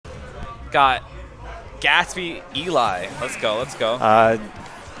got Gatsby, Eli. Let's go, let's go.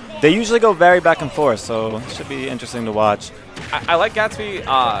 They usually go very back and forth, so it should be interesting to watch. I like Gatsby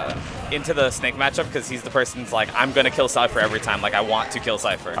into the Snake matchup because he's the person who's like, I'm going to kill Cypher every time. Like, I want to kill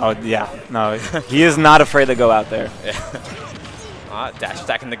Cypher. Oh, yeah. No, he is not afraid to go out there. Yeah. Dash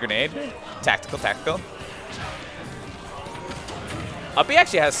attacking the grenade. Tactical, tactical. Uppy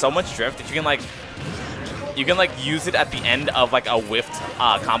actually has so much drift that you can like use it at the end of like a whiffed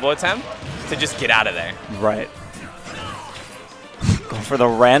combo attempt to just get out of there. Right. Go for the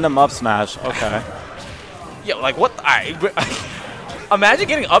random up smash. Okay. Yo, like what? All right. Imagine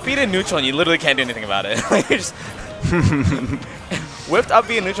getting up beat in neutral and you literally can't do anything about it. Like, you're just whiffed up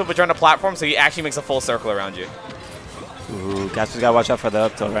beat in neutral, but you're on a platform, so he actually makes a full circle around you. Ooh, Gatsby's gotta watch out for the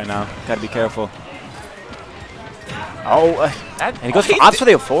up tilt right now. Gotta be careful. Oh, and he goes opts for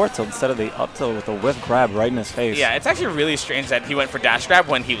the forward tilt instead of the up tilt with a whiff grab right in his face. Yeah, it's actually really strange that he went for dash grab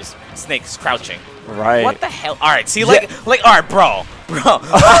when he was Snake's crouching. Right. What the hell? All right, see, like, all right, bro.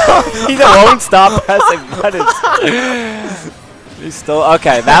 He won't stop pressing buttons. He's still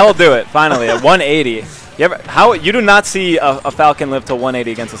okay. That will do it. Finally, at 180. You do not see a Falcon live to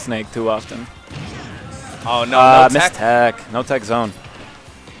 180 against a Snake too often. Oh no! No tech. Missed tech. No tech zone.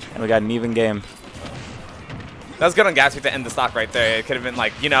 And we got an even game. That was good on Gatsby to end the stock right there. It could have been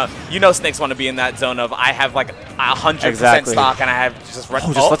like, you know, Snakes want to be in that zone of I have like 100% stock and I have just run.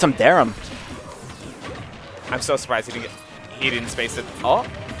 Oh, just lets him dare him. I'm so surprised he didn't space it. Oh,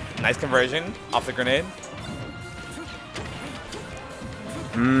 nice conversion off the grenade.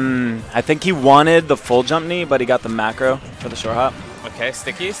 I think he wanted the full jump knee, but he got the macro for the short hop. Okay,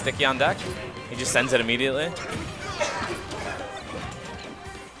 sticky on deck. He just sends it immediately.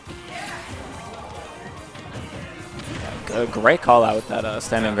 A great call out with that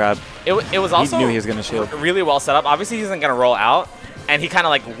standing grab. It was also he knew he was gonna shield. Really well set up. Obviously, he isn't gonna roll out, and he kind of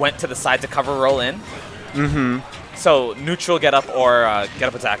like went to the side to cover roll in. So neutral get up or get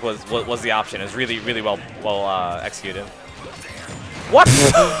up attack was the option. It was really well executed. What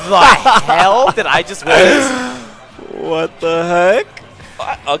the hell did I just witness? What the heck?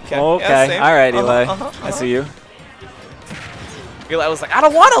 Okay. Okay. Yeah, all right, Eli. I see you. Eli was like, I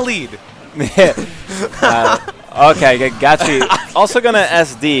don't want to lead. Okay, Gatsby also gonna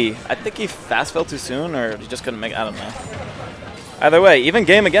SD. I think he fast fell too soon, or he just couldn't make it. I don't know. Either way, even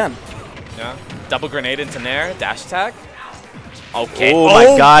game again. Yeah. Double grenade into Nair, dash attack. Okay. Oh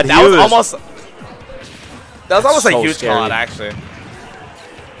my God, that huge. was almost. That was almost so a huge scary. call out, actually.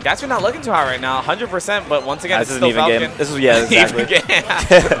 Gatsby not looking too hot right now, 100%, but once again, This it's is an still even Falcon. game. This is exactly. Even game.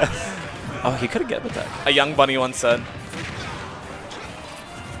 Oh, he could have get with that. A young bunny once said.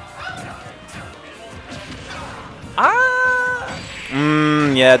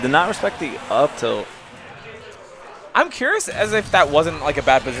 Yeah, did not respect the up tilt. I'm curious as if that wasn't like a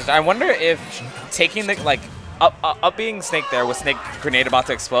bad position. I wonder if taking the like up being Snake there with Snake grenade about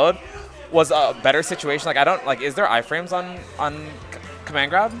to explode was a better situation. Like I don't like. Is there iframes on command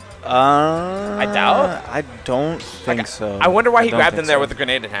grab? I doubt. I don't think so. I wonder why he grabbed him there with the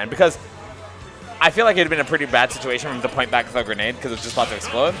grenade in hand, because I feel like it would have been a pretty bad situation for him to point back with a grenade because it was just about to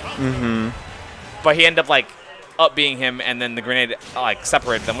explode. But he ended up like up being him, and then the grenade like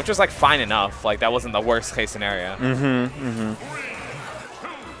separated them, which was like fine enough. Like that wasn't the worst case scenario.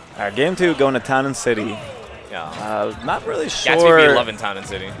 All right, game 2 going to Town and City. Yeah. Not really sure. Gatsby be loving Town and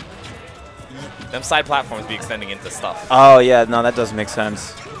City. Them side platforms be extending into stuff. Oh yeah, no, that does make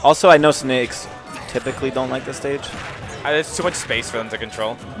sense. Also, I know Snakes typically don't like this stage. There's too much space for them to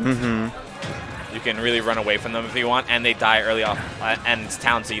control. You can really run away from them if you want, and they die early off. And it's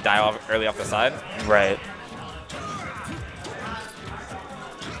Town, so you die early off the side. Right.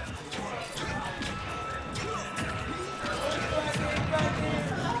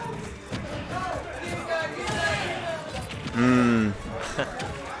 Hmm.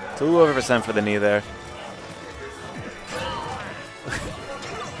 2% for the knee there.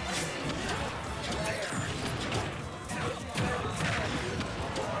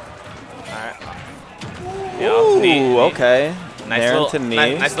 Ooh, okay.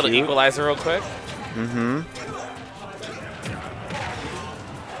 Nice little equalizer real quick.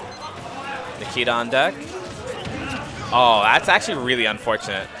 Nikita on deck. Oh, that's actually really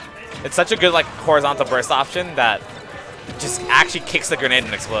unfortunate. It's such a good like horizontal burst option that just actually kicks the grenade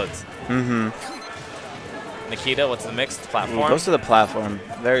and explodes. Nikita, what's the mixed platform? Goes to the platform.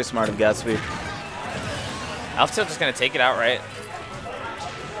 Very smart of Gatsby. Alpha just gonna take it out, right?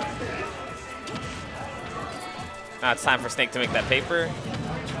 Now it's time for Snake to make that paper.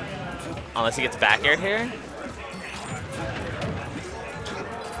 Unless he gets back aired here.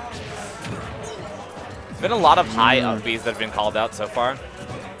 There's been a lot of high up Bs that have been called out so far.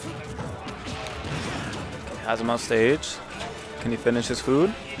 Has him off stage. Can he finish his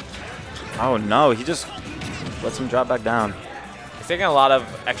food? Oh no, he just lets him drop back down. He's taking a lot of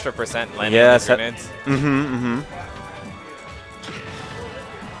extra percent landing on his grenades.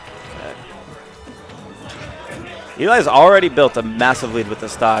 Eli's already built a massive lead with the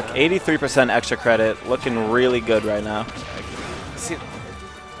stock. 83% extra credit, looking really good right now. See,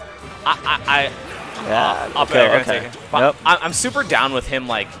 yeah, up there, gonna take it. Yep. I'm super down with him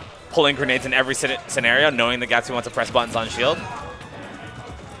like pulling grenades in every scenario, knowing that Gatsby wants to press buttons on shield.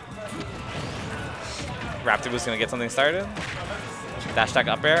 Raptor Boost gonna get something started. Dash attack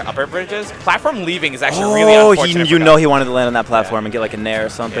up air bridges. Platform leaving is actually really unfortunate. You know he wanted to land on that platform and get like a nair or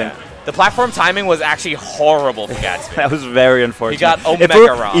something. Yeah. The platform timing was actually horrible for Gatsby. That was very unfortunate. He got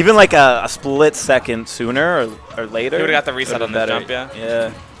Omega robbed. Even like a split second sooner or later. He would have got the reset on the jump, yeah.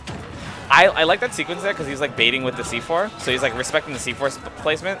 Yeah. I like that sequence there because he's like baiting with the C4. So he's like respecting the C4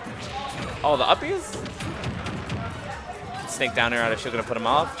 placement. Oh, the uppies? Snake down air out of shield gonna put him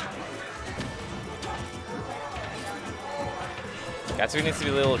off. Gatsby needs to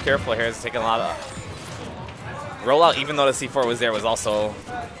be a little careful here. He's taking a lot of rollout, even though the C4 was there, was also.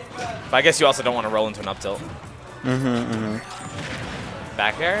 But I guess you also don't want to roll into an up tilt.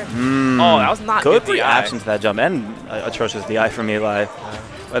 Back air? Oh, that was not good reaction to that jump, and atrocious DI from Eli.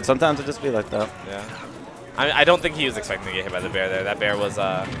 But sometimes it just be like that. Yeah. I don't think he was expecting to get hit by the bear there. That bear was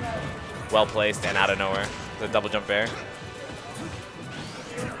well placed and out of nowhere. The double jump bear.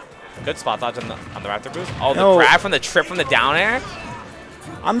 Good spot dodge on the Raptor boost. Oh, the grab from the trip from the down air.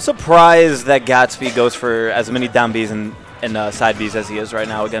 I'm surprised that Gatsby goes for as many down Bs and side Bs as he is right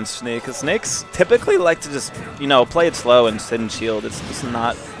now against Snake. Because Snakes typically like to just, play it slow and sit and shield. It's just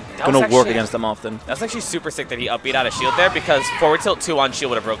not going to work against them often. That's actually super sick that he upbeat out of shield there because forward tilt 2 on shield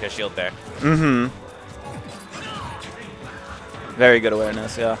would have broke his shield there. Very good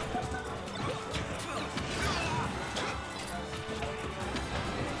awareness, yeah.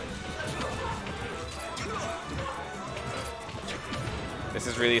 This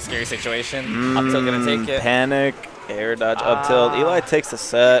is really a scary situation. Up tilt gonna take it. Panic, air dodge, up tilt. Eli takes the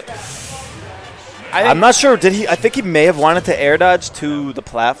set. I'm not sure. Did he? I think he may have wanted to air dodge to the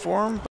platform.